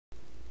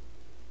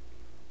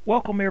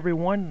Welcome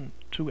everyone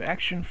to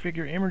Action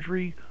Figure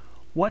Imagery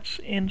What's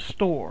in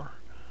Store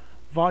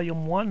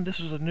Volume 1. This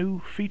is a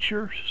new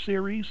feature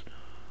series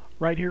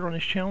right here on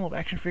this channel of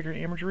Action Figure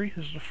Imagery.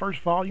 This is the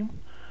first volume,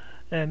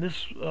 and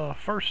this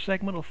first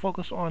segment will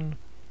focus on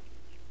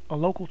a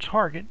local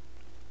Target.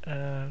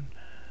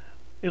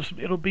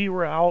 It'll be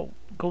where I'll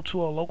go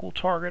to a local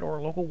Target or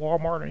a local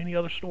Walmart or any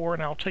other store,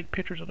 and I'll take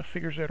pictures of the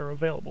figures that are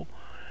available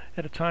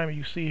at a time.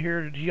 You see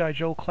here the G.I.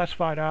 Joe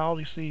classified aisle.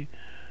 You see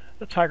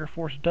the Tiger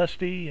Force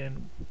Dusty,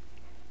 and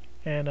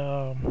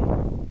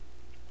you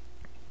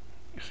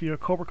see a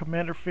Cobra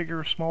Commander figure,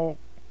 a small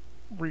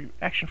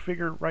action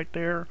figure right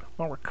there,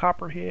 along with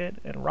Copperhead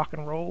and Rock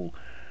and Roll,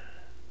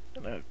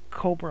 and a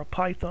Cobra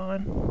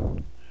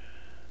Python.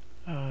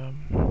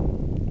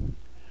 And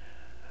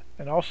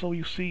also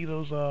you see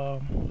those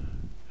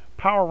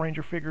Power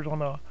Ranger figures on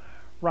the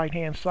right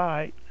hand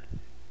side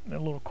in a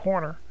little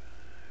corner.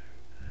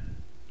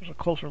 There's a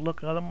closer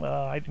look at them.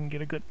 I didn't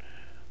get a good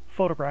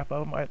photograph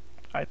of them.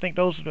 I think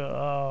those are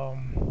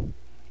the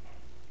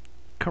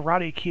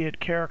Karate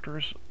Kid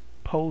characters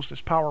posed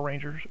as Power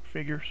Rangers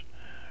figures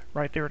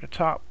right there at the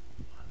top.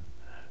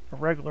 A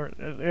regular,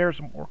 there's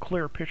a more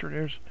clear picture.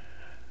 There's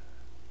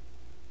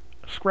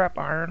Scrap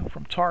Iron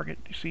from Target.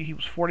 You see he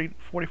was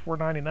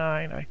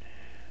 $44.99. I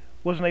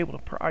wasn't able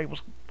to,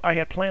 I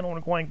had planned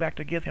on going back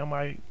to get him.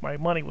 My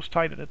money was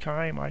tight at the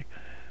time. I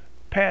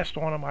passed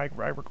on him. I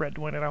regret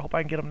doing it. I hope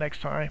I can get him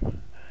next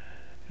time.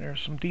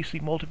 There's some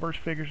DC Multiverse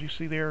figures you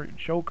see there,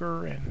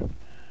 Joker, and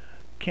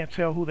can't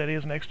tell who that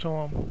is next to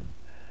him.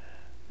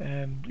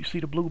 And you see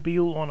the Blue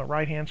Beetle on the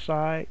right hand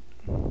side.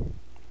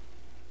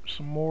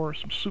 Some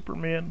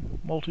Superman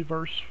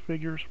Multiverse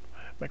figures,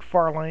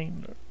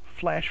 McFarlane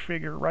Flash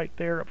figure right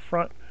there up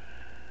front,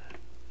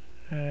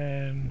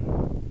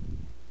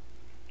 and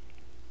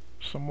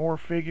some more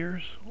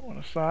figures on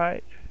the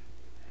side.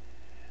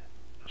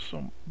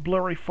 Some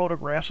blurry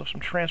photographs of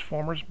some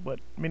Transformers, but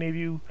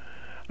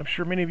I'm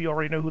sure many of you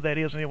already know who that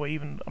is anyway.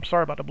 I'm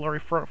sorry about the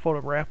blurry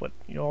photograph, but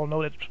you all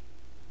know that's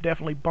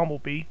definitely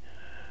Bumblebee.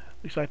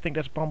 At least I think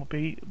that's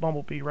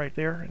Bumblebee right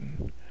there.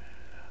 And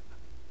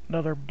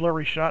another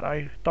blurry shot.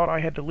 I thought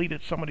I had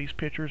deleted some of these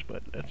pictures,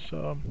 but it's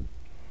the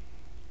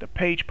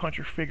Page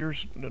Puncher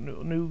figures, the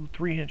new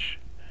 3-inch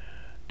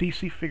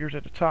DC figures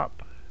at the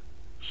top,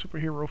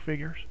 superhero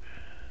figures.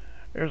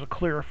 There's a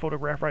clearer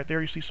photograph right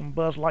there. You see some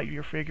Buzz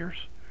Lightyear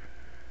figures,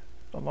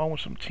 along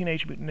with some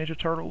Teenage Mutant Ninja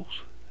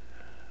Turtles.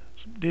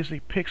 Some Disney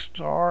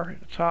Pixar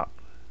at the top,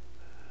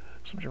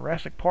 some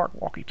Jurassic Park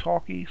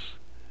walkie-talkies,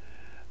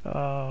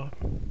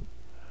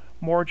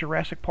 more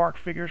Jurassic Park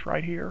figures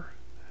right here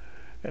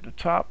at the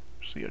top.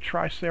 See a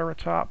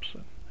Triceratops,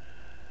 and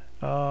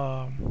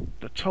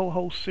the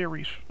Toho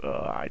series.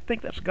 I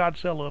think that's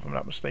Godzilla, if I'm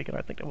not mistaken.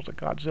 I think that was a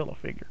Godzilla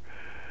figure.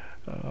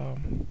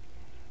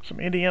 Some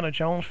Indiana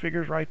Jones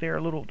figures right there.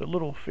 The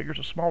little figures,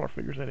 the smaller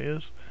figures, that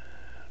is.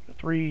 The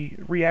 3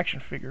 reaction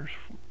figures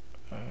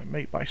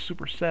made by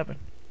Super 7.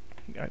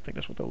 I think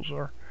that's what those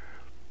are.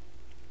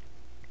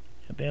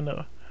 And then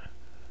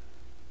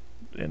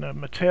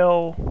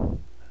Mattel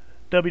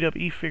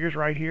WWE figures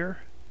right here.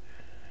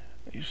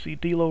 You see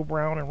D'Lo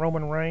Brown and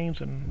Roman Reigns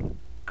and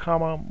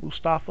Kama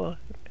Mustafa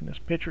in this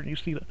picture. And you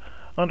see the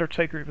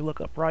Undertaker if you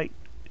look up right.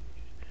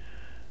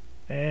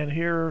 And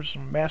here's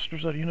some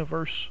Masters of the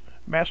Universe,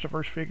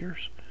 Masterverse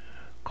figures.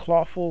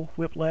 Clawful,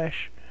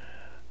 Whiplash.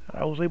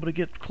 I was able to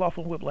get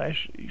Clawful,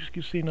 Whiplash. You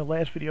can see in the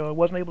last video, I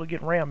wasn't able to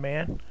get Ram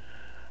Man.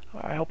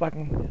 I hope I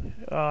can.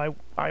 I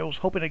was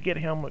hoping to get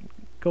him and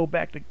go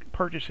back to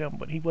purchase him,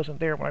 but he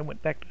wasn't there when I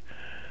went back.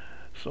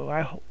 So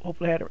I hope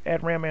to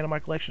add Ram Man to my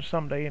collection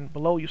someday. And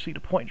below you see the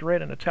Point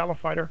Dread and the Talon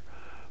Fighter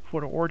for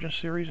the Origin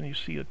series, and you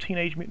see a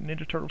Teenage Mutant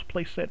Ninja Turtles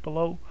playset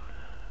below,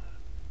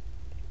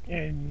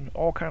 and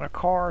all kind of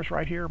cars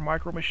right here,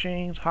 Micro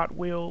Machines, Hot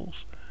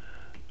Wheels,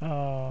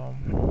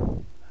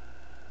 and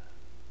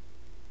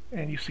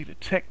you see the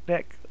Tech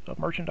Deck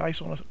merchandise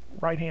on the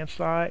right hand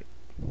side.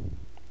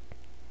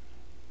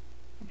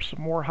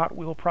 Some more Hot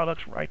Wheel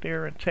products right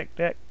there in Tech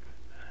Deck.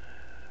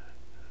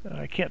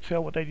 I can't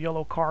tell what that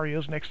yellow car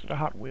is next to the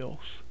Hot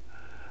Wheels.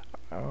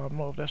 I don't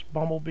know if that's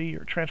Bumblebee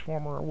or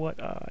Transformer or what.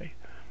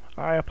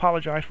 I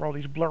apologize for all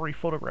these blurry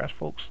photographs,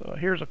 folks.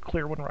 Here's a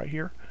clear one right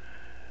here.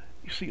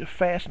 You see the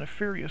Fast and the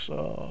Furious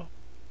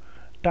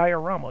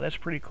diorama. That's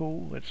pretty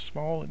cool. It's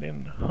small. And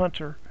then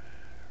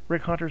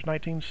Rick Hunter's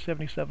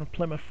 1977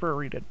 Plymouth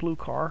Fury, that blue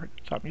car.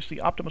 At the top you see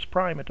Optimus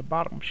Prime at the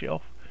bottom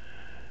shelf.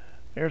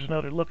 There's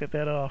another look at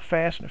that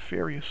Fast and the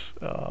Furious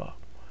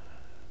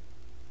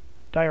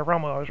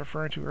diorama I was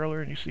referring to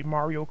earlier, and you see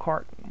Mario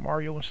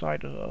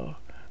inside the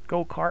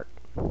go-kart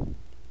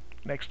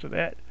next to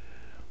that.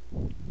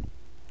 And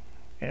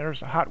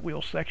there's a Hot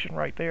Wheels section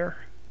right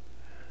there.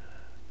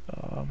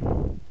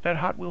 That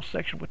Hot Wheels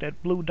section with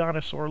that blue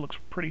dinosaur looks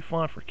pretty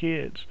fun for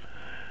kids.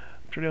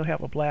 I'm sure they'll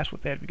have a blast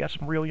with that. If you got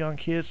some real young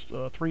kids,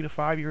 3 to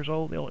 5 years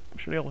old, I'm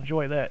sure they'll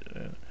enjoy that.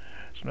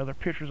 Some other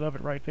pictures of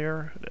it right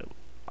there.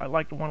 I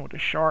like the one with the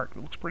shark.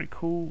 It looks pretty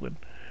cool and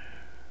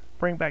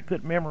bring back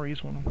good memories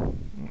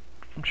from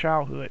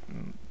childhood.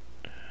 And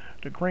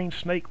the green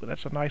snake, but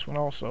that's a nice one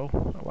also.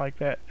 I like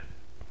that.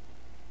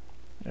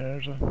 And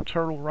there's a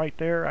turtle right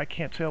there. I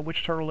can't tell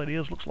which turtle it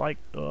is. Looks like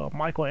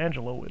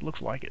Michelangelo. It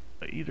looks like it.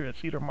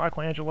 It's either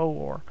Michelangelo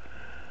or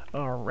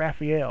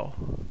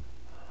Raphael.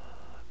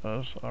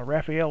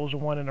 Raphael is the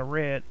one in the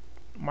red.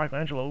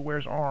 Michelangelo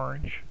wears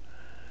orange.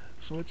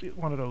 So it's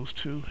one of those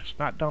two. It's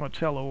not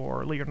Donatello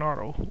or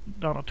Leonardo.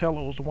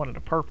 Donatello is the one in the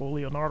purple.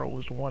 Leonardo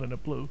is the one in the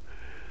blue.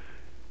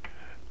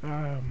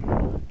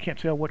 Can't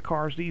tell what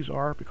cars these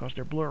are because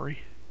they're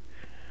blurry.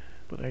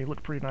 But they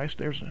look pretty nice.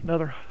 There's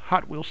another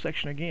Hot Wheels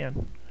section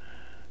again.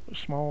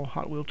 Small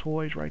Hot Wheel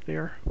toys right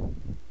there.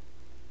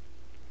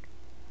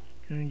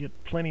 And you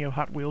get plenty of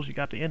Hot Wheels. You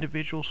got the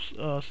individual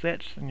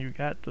sets, and you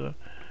got the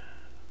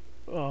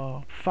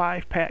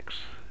 5 packs,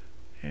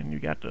 and you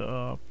got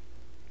the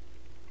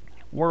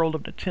World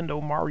of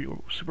Nintendo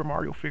Mario, Super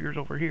Mario figures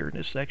over here in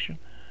this section.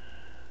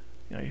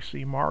 You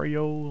see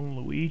Mario,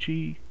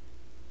 Luigi,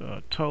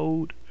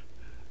 Toad,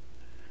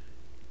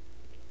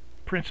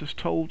 Princess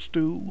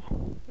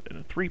Toadstool, and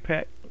a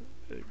 3-pack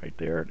right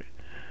there.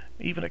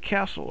 Even a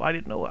castle. I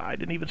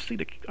didn't even see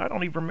I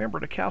don't even remember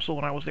the castle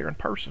when I was there in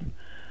person.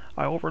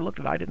 I overlooked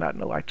it. I did not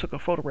know I took a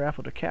photograph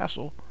of the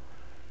castle.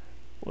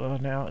 Well,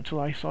 now until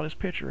I saw this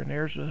picture, and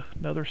there's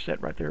another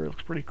set right there. It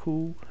looks pretty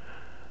cool.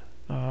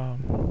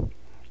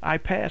 I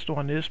passed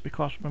on this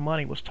because my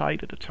money was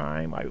tight at the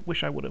time. I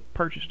wish I would have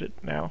purchased it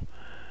now.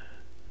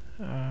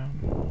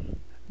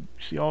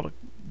 See all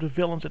the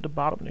villains at the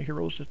bottom and the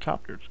heroes at the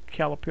top. There's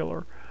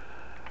Caterpillar.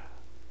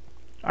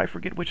 I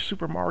forget which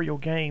Super Mario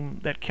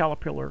game that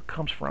Caterpillar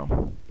comes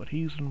from, but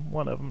he's in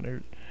one of them.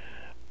 There's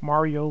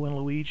Mario and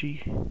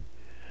Luigi.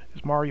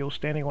 There's Mario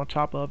standing on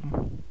top of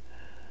him.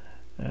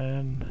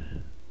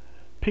 And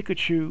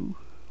Pikachu,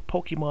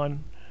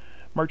 Pokemon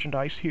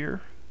merchandise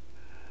here.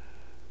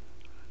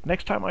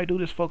 Next time I do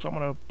this, folks, I'm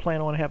going to plan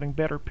on having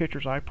better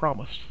pictures, I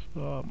promise.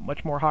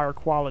 Much more higher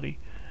quality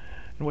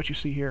than what you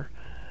see here.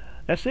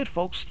 That's it,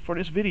 folks, for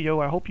this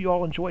video. I hope you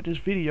all enjoyed this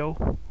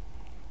video.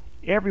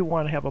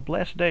 Everyone have a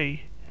blessed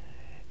day,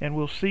 and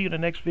we'll see you in the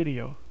next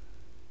video.